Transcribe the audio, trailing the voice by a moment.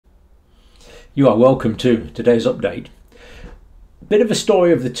You are welcome to today's update. Bit of a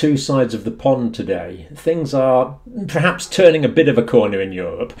story of the two sides of the pond today. Things are perhaps turning a bit of a corner in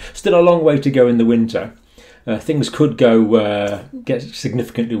Europe. Still a long way to go in the winter. Things could get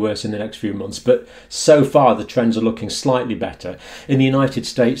significantly worse in the next few months, but so far the trends are looking slightly better. In the United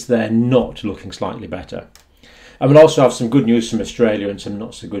States, they're not looking slightly better. I will also have some good news from Australia and some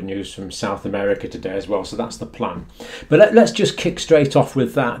not so good news from South America today as well, so that's the plan. But let's just kick straight off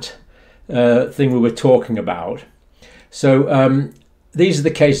with that thing we were talking about. So these are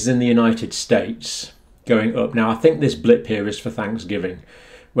the cases in the United States going up. Now I think this blip here is for Thanksgiving,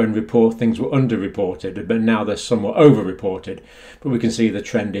 when things were underreported, but now they're somewhat overreported. But we can see the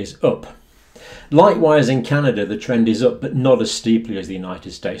trend is up. Likewise in Canada, the trend is up, but not as steeply as the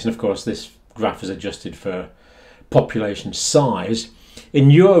United States. And of course this graph is adjusted for population size.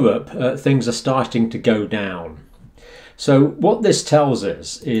 In Europe, things are starting to go down. So what this tells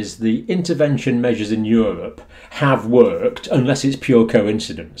us is the intervention measures in Europe have worked, unless it's pure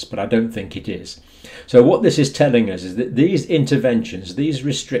coincidence, but I don't think it is. So what this is telling us is that these interventions, these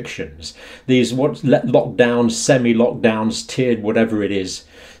restrictions, these lockdowns, semi-lockdowns, tiered, whatever it is,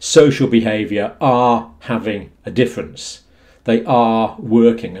 social behaviour are having a difference. They are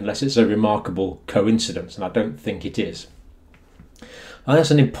working, unless it's a remarkable coincidence, and I don't think it is. And that's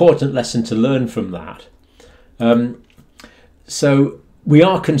an important lesson to learn from that. So we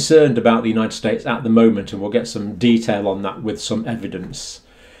are concerned about the United States at the moment, and we'll get some detail on that with some evidence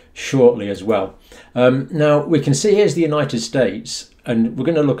shortly as well. Now we can see here's the United States, and we're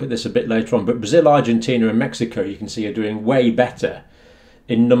going to look at this a bit later on, but Brazil, Argentina and Mexico you can see are doing way better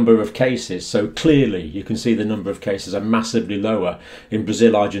in number of cases. So clearly you can see the number of cases are massively lower in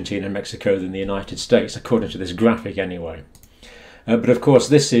Brazil, Argentina and Mexico than the United States, according to this graphic anyway. But of course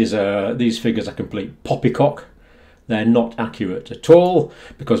this is these figures are complete poppycock. They're not accurate at all,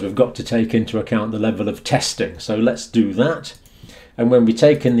 because we've got to take into account the level of testing. So let's do that. And when we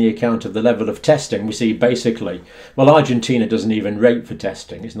take in the account of the level of testing, we see basically, well, Argentina doesn't even rate for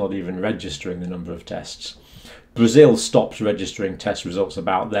testing. It's not even registering the number of tests. Brazil stops registering test results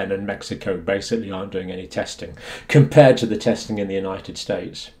about then, and Mexico basically aren't doing any testing compared to the testing in the United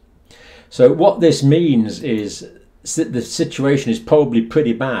States. So what this means is the situation is probably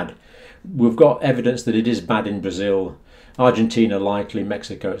pretty bad. We've got evidence that it is bad in Brazil, Argentina likely,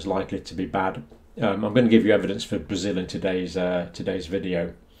 Mexico is likely to be bad. I'm going to give you evidence for Brazil in today's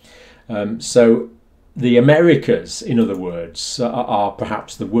video. So the Americas, in other words, are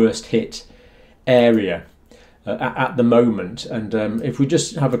perhaps the worst hit area at the moment. And if we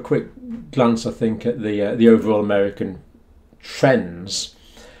just have a quick glance, I think, at the overall American trends.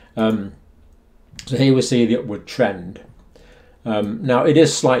 So here we see the upward trend. Now it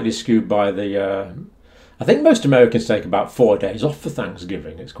is slightly skewed by the I think most Americans take about 4 days off for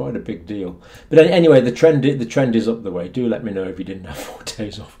Thanksgiving. It's quite a big deal. But anyway, the trend is up the way. Do let me know if you didn't have 4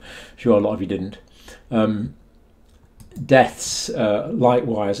 days off. I'm sure a lot of you didn't. Deaths,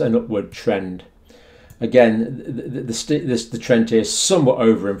 likewise, an upward trend. Again, the trend here is somewhat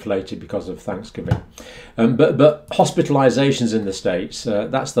overinflated because of Thanksgiving. But hospitalizations in the States,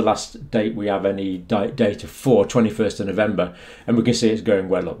 that's the last date we have any data for, 21st of November. And we can see it's going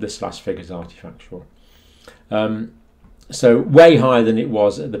well up. This last figure is artifactual. So way higher than it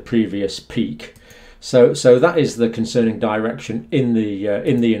was at the previous peak. So that is the concerning direction in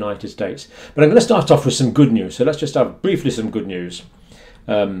the United States. But I'm going to start off with some good news. So let's just have briefly some good news.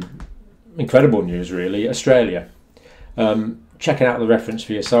 Incredible news, really. Australia. Checking out the reference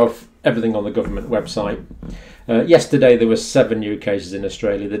for yourself. Everything on the government website. Yesterday there were 7 new cases in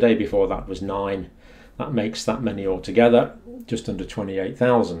Australia. The day before that was 9. That makes that many altogether. Just under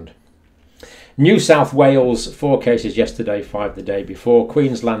 28,000. New South Wales, 4 cases yesterday, 5 the day before.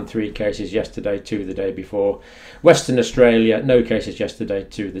 Queensland, 3 cases yesterday, 2 the day before. Western Australia, no cases yesterday,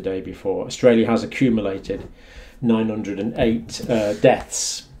 2 the day before. Australia has accumulated 908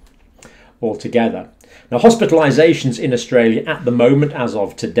 deaths altogether. Now, hospitalisations in Australia at the moment, as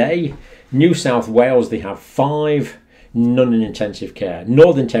of today, New South Wales, they have 5, none in intensive care.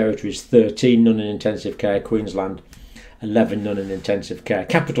 Northern Territory is 13, none in intensive care. Queensland, 11, none in intensive care.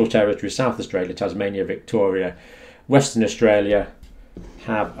 Capital Territory, South Australia, Tasmania, Victoria, Western Australia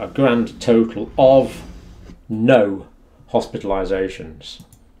have a grand total of no hospitalisations.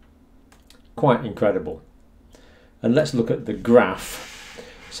 Quite incredible. And let's look at the graph.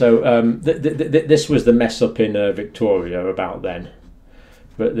 So this was the mess up in Victoria about then,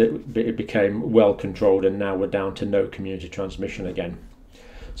 but it became well controlled, and now we're down to no community transmission again.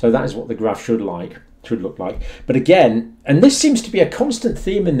 So that is what the graph should look like. But again, and this seems to be a constant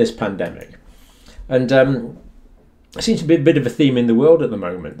theme in this pandemic, and It seems to be a bit of a theme in the world at the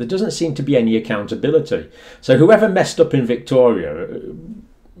moment. There doesn't seem to be any accountability. So whoever messed up in Victoria,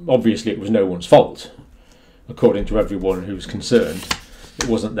 obviously it was no one's fault, according to everyone who's concerned. It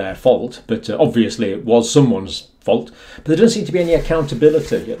wasn't their fault, but obviously it was someone's fault. But there doesn't seem to be any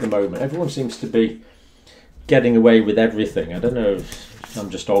accountability at the moment. Everyone seems to be getting away with everything. I don't know if I'm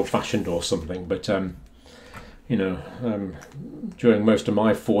just old-fashioned or something, but during most of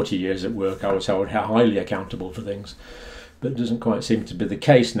my 40 years at work, I was held highly accountable for things, but it doesn't quite seem to be the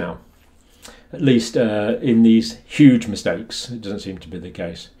case now. At least in these huge mistakes, it doesn't seem to be the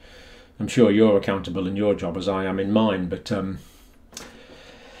case. I'm sure you're accountable in your job as I am in mine, but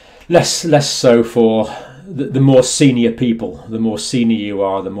less so for the more senior people. The more senior you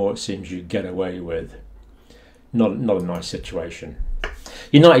are, the more it seems you get away with. Not a nice situation.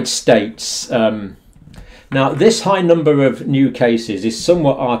 United States. Now, this high number of new cases is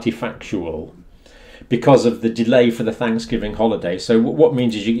somewhat artifactual because of the delay for the Thanksgiving holiday. So what it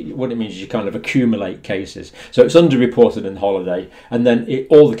means is you kind of accumulate cases. So it's underreported in the holiday, and then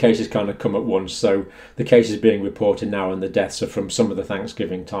all the cases kind of come at once. So the cases being reported now and the deaths are from some of the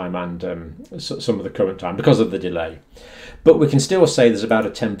Thanksgiving time and some of the current time because of the delay. But we can still say there's about a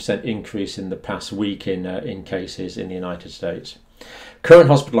 10% increase in the past week in cases in the United States.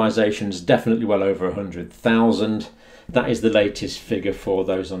 Current hospitalisations definitely well over 100,000. That is the latest figure for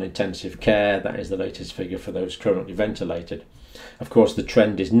those on intensive care. That is the latest figure for those currently ventilated. Of course, the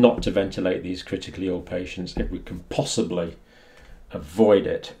trend is not to ventilate these critically ill patients if we can possibly avoid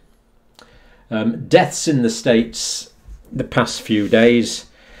it. Deaths in the States the past few days.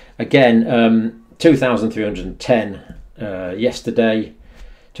 Again, 2,310 yesterday,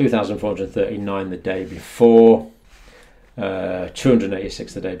 2,439 the day before.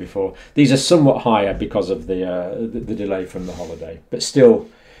 286 the day before. These are somewhat higher because of the delay from the holiday, but still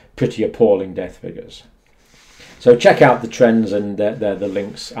pretty appalling death figures. So check out the trends, and they're the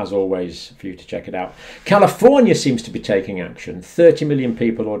links as always for you to check it out. California seems to be taking action. 30 million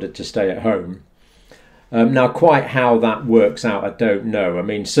people ordered to stay at home. Now, quite how that works out, I don't know. I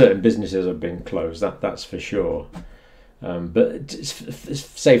mean, certain businesses have been closed, that's for sure. But it's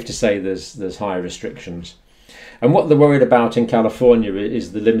safe to say there's higher restrictions. And what they're worried about in California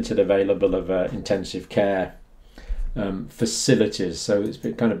is the limited available of intensive care facilities. So it's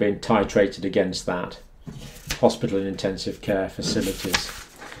kind of been titrated against that. Hospital and intensive care facilities.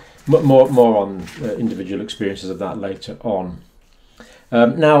 More on individual experiences of that later on.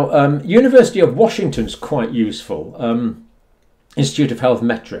 Now, University of Washington's quite useful. Institute of Health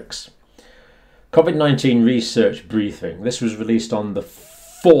Metrics. COVID-19 research briefing. This was released on the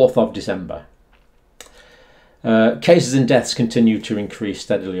 4th of December. Cases and deaths continue to increase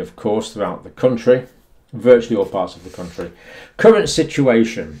steadily, of course, throughout the country, virtually all parts of the country. Current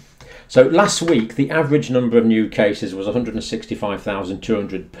situation. So last week, the average number of new cases was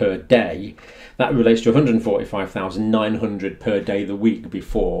 165,200 per day. That relates to 145,900 per day the week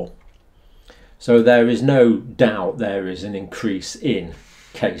before. So there is no doubt there is an increase in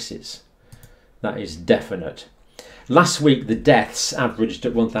cases. That is definite. Last week, the deaths averaged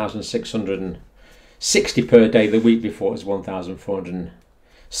at 1,660 per day. The week before it was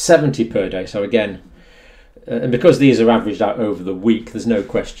 1,470 per day. So again, and because these are averaged out over the week, there's no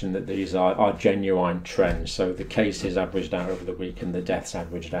question that these are genuine trends. So the cases averaged out over the week and the deaths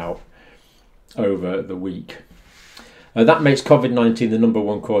averaged out over the week. That makes COVID-19 the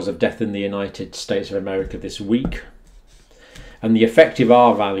 #1 cause of death in the United States of America this week. And the effective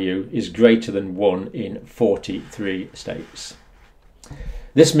R value is greater than 1 in 43 states.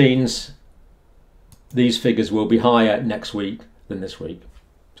 This means these figures will be higher next week than this week.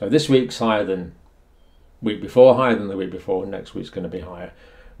 So this week's higher than week before, higher than the week before, next week's going to be higher.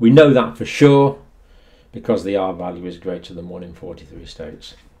 We know that for sure because the R value is greater than 1 in 43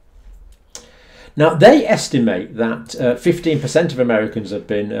 states. Now, they estimate that 15% of Americans have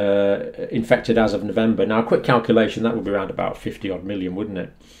been infected as of November. Now, a quick calculation, that would be around about 50 odd million, wouldn't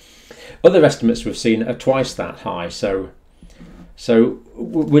it? Other estimates we've seen are twice that high. So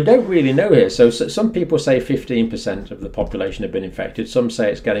we don't really know here. So some people say 15% of the population have been infected. Some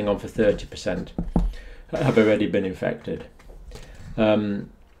say it's getting on for 30% have already been infected. But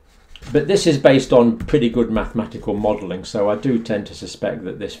this is based on pretty good mathematical modelling. So I do tend to suspect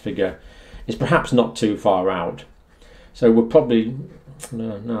that this figure is perhaps not too far out. So we're probably,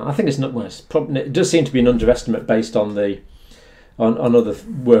 no, I think it's not worse. It does seem to be an underestimate based on on other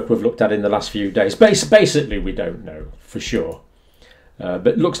work we've looked at in the last few days. Basically, we don't know for sure. But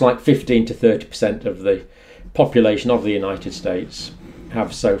it looks like 15 to 30% of the population of the United States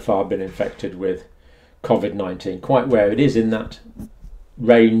have so far been infected with COVID-19. Quite where it is in that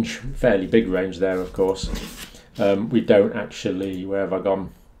range, fairly big range there, of course. we don't actually, where have I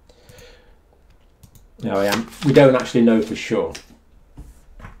gone? There I am. We don't actually know for sure.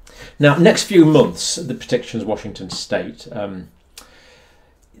 Now, next few months, the predictions Washington State.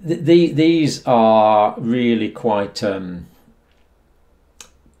 These are really quite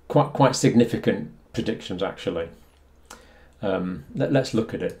quite significant predictions, actually. Let's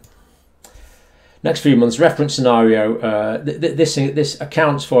look at it. Next few months, reference scenario. This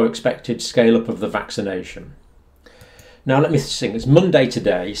accounts for expected scale up of the vaccination. Now let me think, it's Monday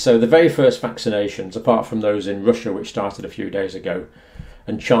today, so the very first vaccinations, apart from those in Russia which started a few days ago,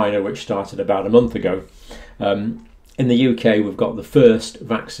 and China which started about a month ago, in the UK we've got the first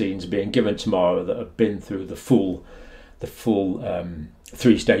vaccines being given tomorrow that have been through the full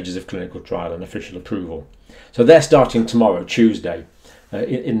 3 stages of clinical trial and official approval. So they're starting tomorrow, Tuesday,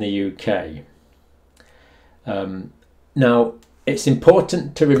 in the UK. Now, it's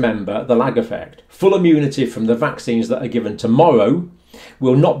important to remember the lag effect. Full immunity from the vaccines that are given tomorrow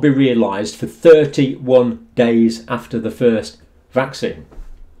will not be realised for 31 days after the first vaccine.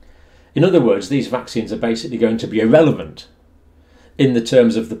 In other words, these vaccines are basically going to be irrelevant in the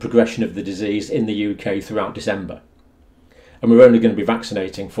terms of the progression of the disease in the UK throughout December. And we're only going to be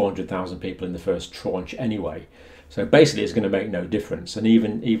vaccinating 400,000 people in the first tranche anyway. So basically it's going to make no difference. And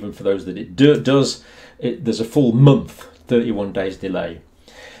even for those that it does, there's a full month, 31 days delay.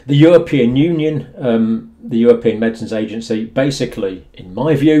 The European Union, the European Medicines Agency, basically, in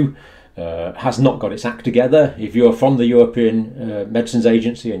my view, has not got its act together. If you're from the European Medicines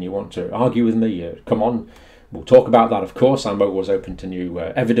Agency and you want to argue with me, come on, we'll talk about that, of course. I'm always open to new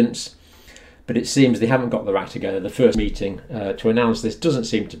evidence. But it seems they haven't got their act together. The first meeting to announce this doesn't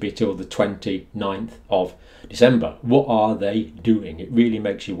seem to be till the 29th of December. What are they doing? It really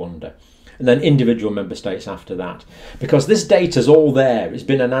makes you wonder. And then individual member states after that. Because this data's all there. It's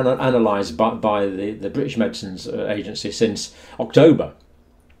been analysed by the British Medicines Agency since October.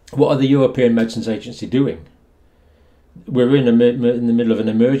 What are the European Medicines Agency doing? We're in the middle of an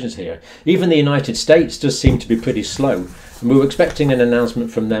emergency here. Even the United States does seem to be pretty slow. And we were expecting an announcement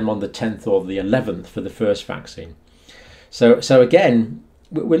from them on the 10th or the 11th for the first vaccine. So again,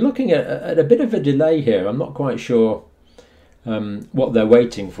 we're looking at a bit of a delay here. I'm not quite sure what they're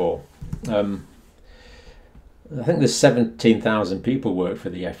waiting for. I think there's 17,000 people work for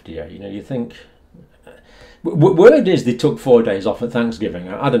the FDA. You know, you think... Word is they took 4 days off at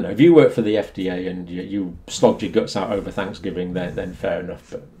Thanksgiving. I don't know. If you work for the FDA and you slogged your guts out over Thanksgiving, then fair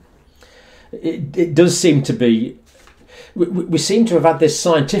enough. But it does seem to be... We seem to have had this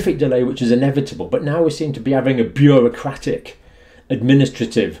scientific delay, which is inevitable, but now we seem to be having a bureaucratic,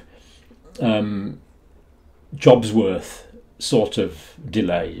 administrative, jobs worth sort of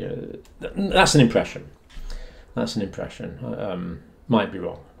delay. That's an impression. That's an impression. Might be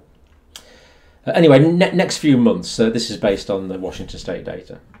wrong. Anyway, next few months, this is based on the Washington State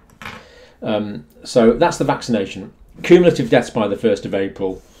data. So that's the vaccination. Cumulative deaths by the 1st of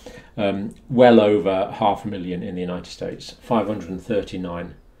April, well over 500,000 in the United States.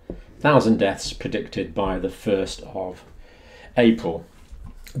 539,000 deaths predicted by the 1st of April.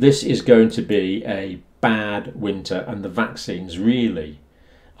 This is going to be a bad winter, and the vaccines really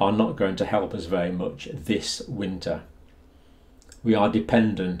are not going to help us very much this winter. We are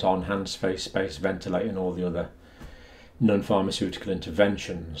dependent on hands-face space ventilator and all the other non-pharmaceutical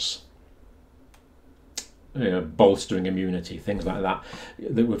interventions, bolstering immunity, things like that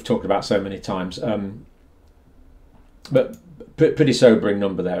we've talked about so many times. But pretty sobering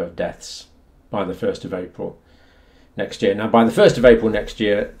number there of deaths by the 1st of April next year. Now, by the 1st of April next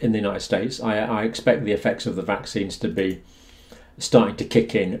year in the United States, I expect the effects of the vaccines to be starting to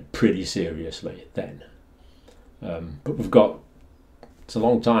kick in pretty seriously then. But it's a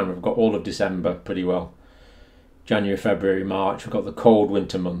long time. We've got all of December pretty well. January, February, March. We've got the cold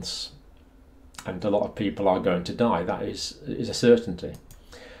winter months. And a lot of people are going to die. That is a certainty.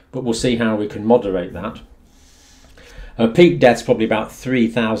 But we'll see how we can moderate that. Peak deaths probably about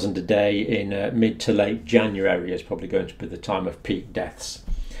 3,000 a day in mid to late January is probably going to be the time of peak deaths.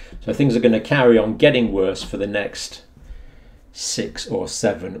 So things are going to carry on getting worse for the next 6 or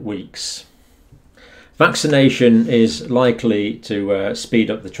 7 weeks. Vaccination is likely to speed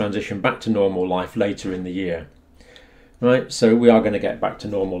up the transition back to normal life later in the year. Right, so we are going to get back to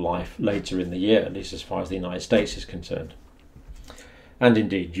normal life later in the year, at least as far as the United States is concerned. And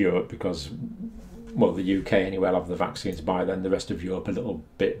indeed Europe, because, well, the UK anyway will have the vaccines by then, the rest of Europe a little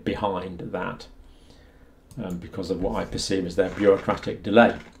bit behind that, because of what I perceive as their bureaucratic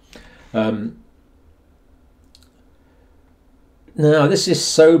delay. Now, this is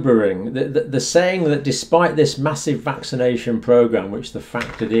sobering. The saying that despite this massive vaccination programme which they've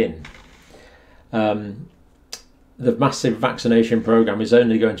factored in, the massive vaccination programme is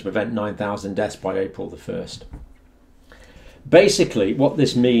only going to prevent 9,000 deaths by April the 1st. Basically, what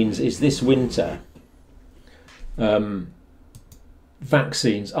this means is this winter,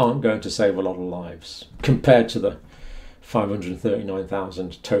 vaccines aren't going to save a lot of lives compared to the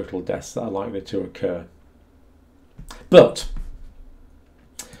 539,000 total deaths that are likely to occur. But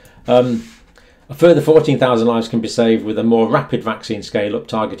a further 14,000 lives can be saved with a more rapid vaccine scale-up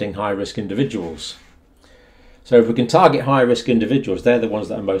targeting high-risk individuals. So if we can target high-risk individuals, they're the ones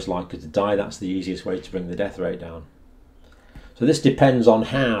that are most likely to die. That's the easiest way to bring the death rate down. So this depends on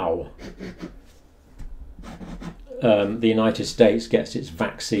how the United States gets its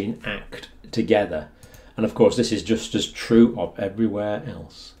vaccine act together. And of course, this is just as true of everywhere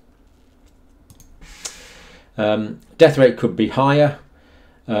else. Death rate could be higher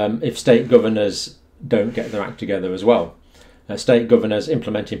if state governors don't get their act together as well. State governors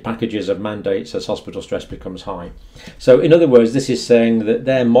implementing packages of mandates as hospital stress becomes high. So in other words, this is saying that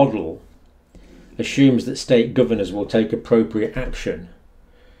their model assumes that state governors will take appropriate action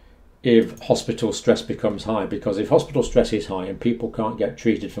if hospital stress becomes high, because if hospital stress is high and people can't get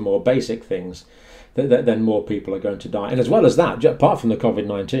treated for more basic things, then more people are going to die. And as well as that, apart from the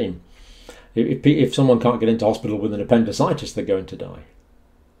COVID-19, if someone can't get into hospital with an appendicitis, they're going to die.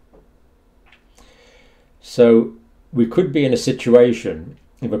 So we could be in a situation,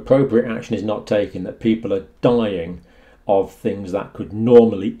 if appropriate action is not taken, that people are dying of things that could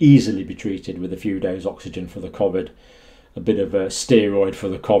normally easily be treated with a few days oxygen for the COVID, a bit of a steroid for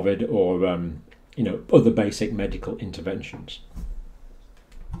the COVID, or other basic medical interventions.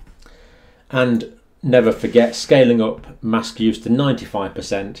 And never forget, scaling up mask use to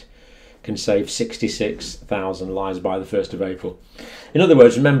 95% can save 66,000 lives by the 1st of April. In other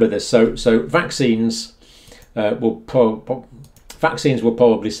words, remember this. So vaccines will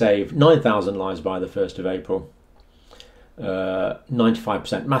probably save 9,000 lives by the 1st of April.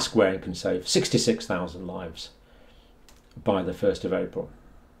 95% mask wearing can save 66,000 lives by the 1st of April.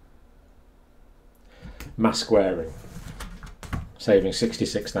 Mask wearing saving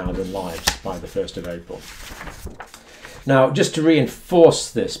 66,000 lives by the 1st of April. Now, just to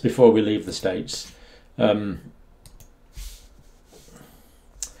reinforce this before we leave the States, White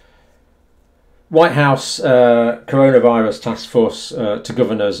House coronavirus task force to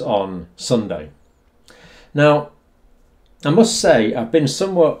governors on Sunday. Now, I must say I've been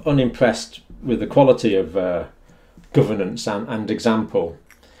somewhat unimpressed with the quality of governance and example,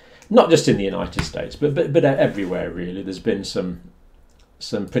 not just in the United States, but everywhere really. There's been some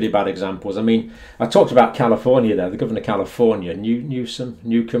pretty bad examples. I mean, I talked about California there. The governor of California,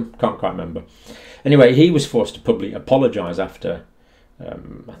 Newcomb, can't quite remember. Anyway, he was forced to publicly apologise after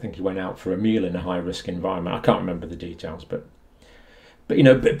I think he went out for a meal in a high-risk environment. I can't remember the details, but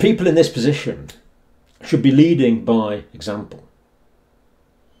people in this position should be leading by example.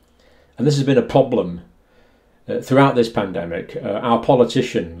 And this has been a problem throughout this pandemic. Our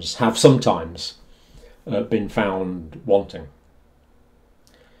politicians have sometimes been found wanting.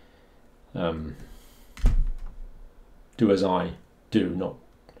 Do as I do, not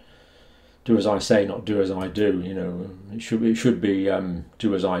do as I say, not do as I do. It should be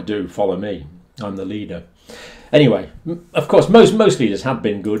do as I do, follow me. I'm the leader. Anyway, of course, most leaders have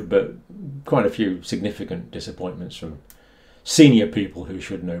been good, but quite a few significant disappointments from senior people who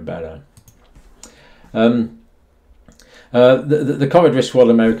should know better. The COVID risk for all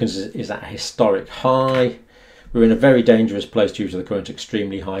Americans is at a historic high. We're in a very dangerous place due to the current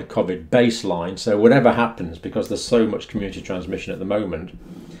extremely high COVID baseline. So whatever happens, because there's so much community transmission at the moment,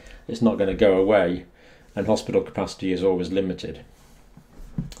 it's not going to go away, and hospital capacity is always limited.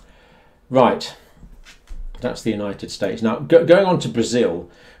 Right, that's the United States. Now, going on to Brazil,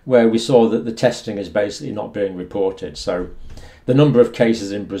 where we saw that the testing is basically not being reported. So the number of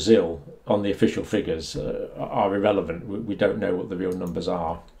cases in Brazil on the official figures are irrelevant. We don't know what the real numbers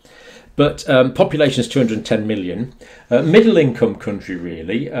are. But population is 210 million. Middle income country,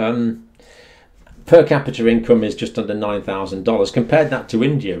 really. Per capita income is just under $9,000. Compared that to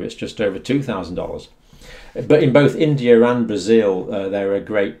India, it's just over $2,000. But in both India and Brazil, there are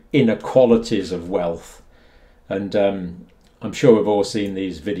great inequalities of wealth. And I'm sure we've all seen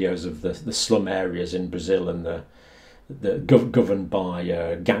these videos of the slum areas in Brazil and the governed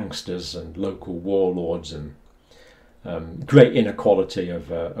by gangsters and local warlords, and great inequality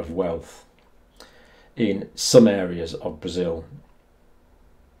of wealth in some areas of Brazil,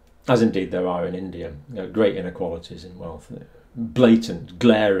 as indeed there are in India. Great inequalities in wealth, blatant,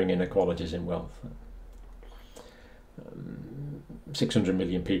 glaring inequalities in wealth. 600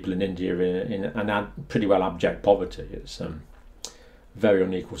 million people in India in an pretty well abject poverty. It's a very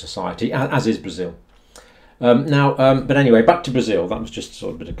unequal society, as is Brazil. But anyway, back to Brazil. That was just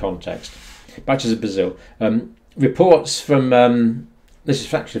sort of a bit of context. Back to Brazil. Reports from this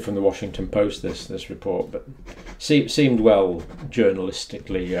is actually from the Washington Post. This report, but seemed well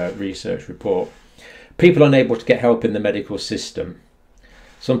journalistically researched report. People unable to get help in the medical system.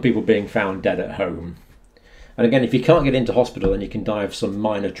 Some people being found dead at home. And again, if you can't get into hospital, then you can die of some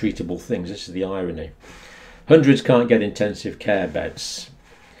minor treatable things. This is the irony. Hundreds can't get intensive care beds.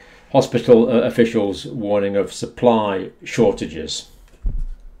 Hospital officials warning of supply shortages.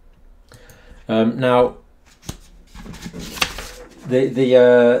 Now,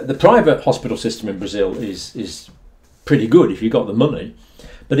 the private hospital system in Brazil is pretty good if you've got the money,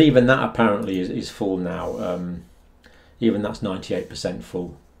 but even that apparently is full now. Even that's 98%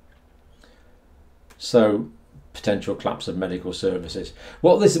 full. So potential collapse of medical services.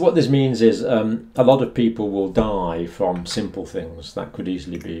 What this means is a lot of people will die from simple things that could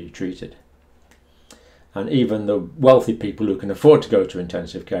easily be treated. And even the wealthy people who can afford to go to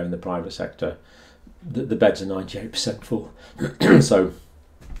intensive care in the private sector, the beds are 98% full. So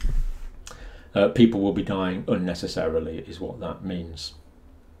people will be dying unnecessarily is what that means.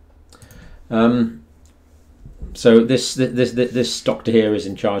 So this doctor here is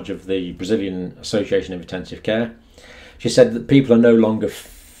in charge of the Brazilian Association of Intensive Care. She said that people are no longer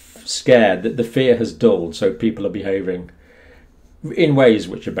scared, that the fear has dulled, so people are behaving in ways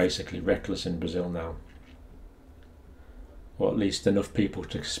which are basically reckless in Brazil now. Or at least enough people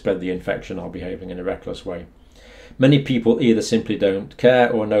to spread the infection are behaving in a reckless way. Many people either simply don't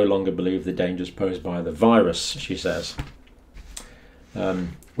care or no longer believe the dangers posed by the virus, she says.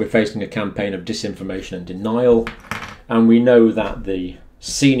 We're facing a campaign of disinformation and denial, and we know that the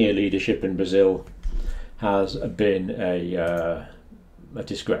senior leadership in Brazil has been a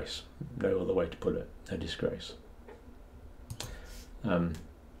disgrace. No other way to put it, a disgrace.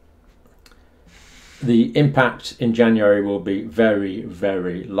 The impact in January will be very,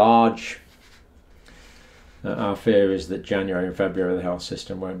 very large. Our fear is that January and February the health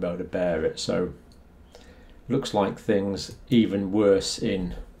system won't be able to bear it, so looks like things even worse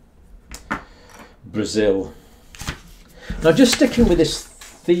in Brazil. Now, just sticking with this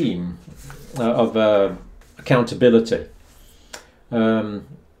theme of accountability, or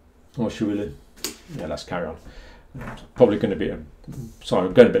should we? Yeah, let's carry on. Probably going to be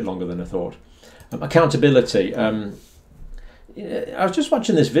I'm going a bit longer than I thought. Accountability. I was just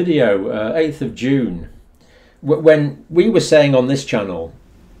watching this video, 8th of June, when we were saying on this channel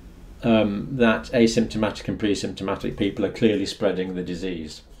that asymptomatic and pre-symptomatic people are clearly spreading the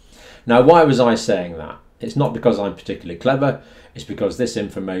disease. Now, why was I saying that? It's not because I'm particularly clever, it's because this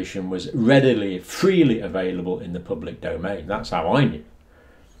information was readily, freely available in the public domain. That's how I knew.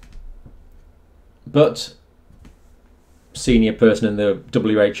 But senior person in the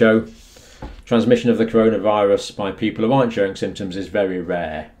WHO, transmission of the coronavirus by people who aren't showing symptoms is very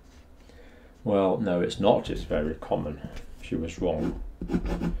rare. Well, no, it's not. It's very common. She was wrong.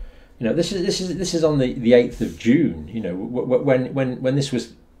 You know, this is on the 8th of June. You know, when this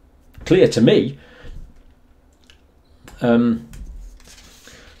was clear to me.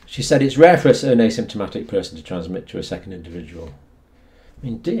 She said it's rare for an asymptomatic person to transmit to a second individual. I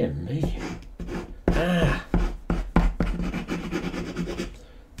mean, dear me.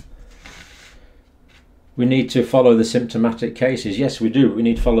 We need to follow the symptomatic cases. Yes, we do. We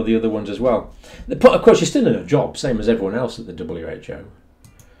need to follow the other ones as well. Of course, you're still in a job, same as everyone else at the WHO.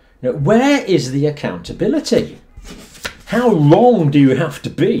 Now, where is the accountability? How wrong do you have to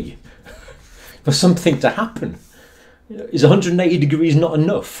be for something to happen? You know, is 180 degrees not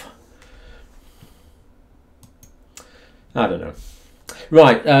enough? I don't know.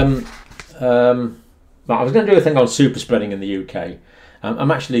 Right. I was going to do a thing on super spreading in the UK.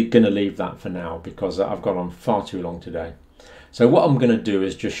 I'm actually going to leave that for now because I've gone on far too long today. So what I'm going to do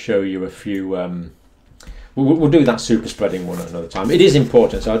is just show you a few. We'll do that super spreading one at another time. It is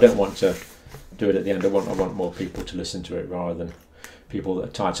important, so I don't want to do it at the end. I want more people to listen to it rather than people that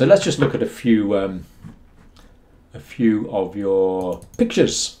are tired. So let's just look at a few of your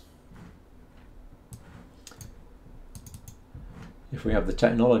pictures. If we have the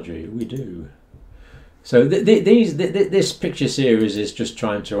technology, we do. So this picture series is just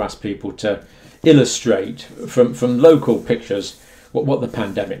trying to ask people to illustrate from local pictures what the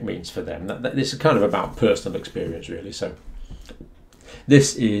pandemic means for them. This is kind of about personal experience, really. So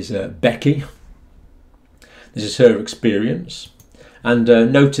this is Becky. This is her experience. And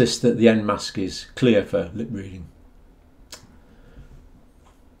notice that the end mask is clear for lip reading.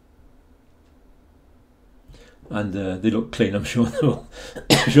 And they look clean. I'm sure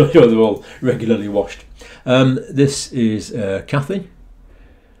they're all regularly washed. This is Kathy.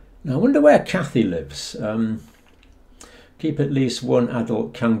 Now I wonder where Kathy lives. Keep at least one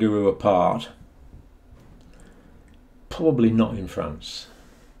adult kangaroo apart. Probably not in France.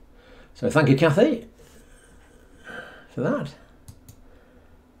 So thank you, Kathy, for that.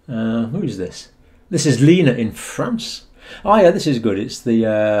 Who is this? This is Lena in France. Oh yeah, this is good. It's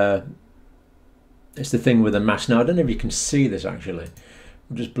the thing with the mask. Now I don't know if you can see this actually.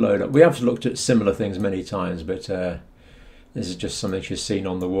 We'll just blow it up. We have looked at similar things many times, but this is just something she's seen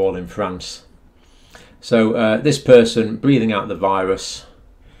on the wall in France. So this person breathing out the virus,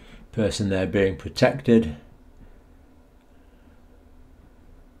 person there being protected.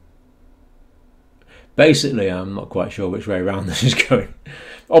 Basically, I'm not quite sure which way around this is going.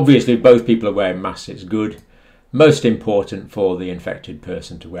 Obviously, both people are wearing masks. It's good. Most important for the infected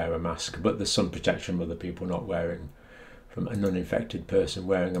person to wear a mask, but there's some protection from other people not wearing, from a non-infected person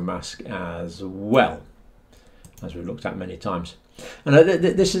wearing a mask as well, as we've looked at many times. And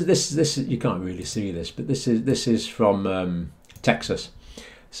this is you can't really see this, but this is from Texas.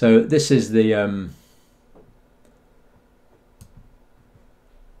 So this is the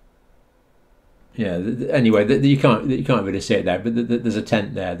yeah. Anyway, you can't really see it there, but there's a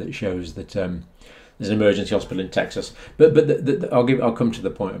tent there that shows that there's an emergency hospital in Texas. But I'll come to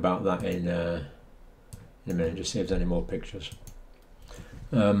the point about that in a minute. Just see if there's any more pictures.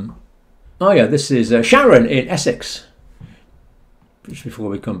 Oh yeah, this is Sharon in Essex. Just before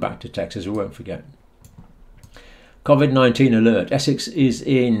we come back to Texas, we won't forget. COVID-19 alert. Essex is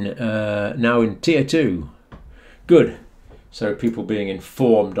in now in tier 2. Good. So people being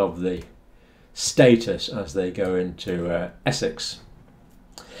informed of the status as they go into Essex.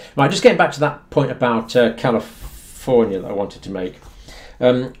 Right, just getting back to that point about California that I wanted to make.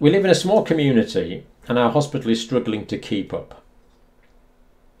 We live in a small community and our hospital is struggling to keep up.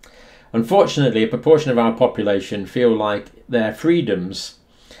 Unfortunately, a proportion of our population feel like their freedoms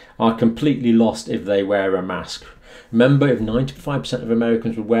are completely lost if they wear a mask. Remember, if 95% of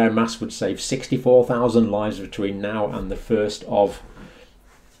Americans would wear a mask, would save 64,000 lives between now and the 1st of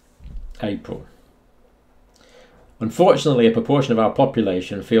April. Unfortunately, a proportion of our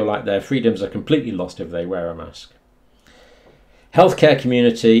population feel like their freedoms are completely lost if they wear a mask. Healthcare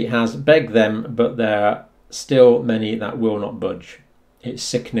community has begged them, but there are still many that will not budge. It's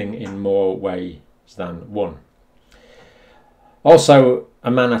sickening in more ways than one. Also, a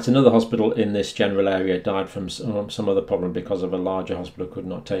man at another hospital in this general area died from some other problem because of a larger hospital could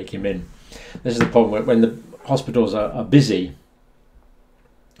not take him in. This is the problem when the hospitals are busy.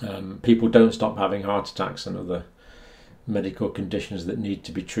 People don't stop having heart attacks and other medical conditions that need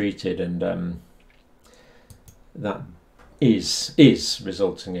to be treated, and that is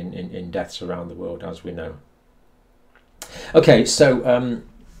resulting in deaths around the world, as we know. Okay, so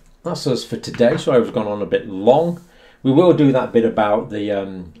that's us for today. So I've gone on a bit long. We will do that bit about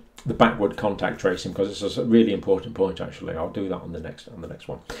the backward contact tracing because it's a really important point. Actually, I'll do that on the next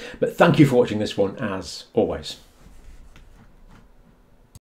one. But thank you for watching this one as always.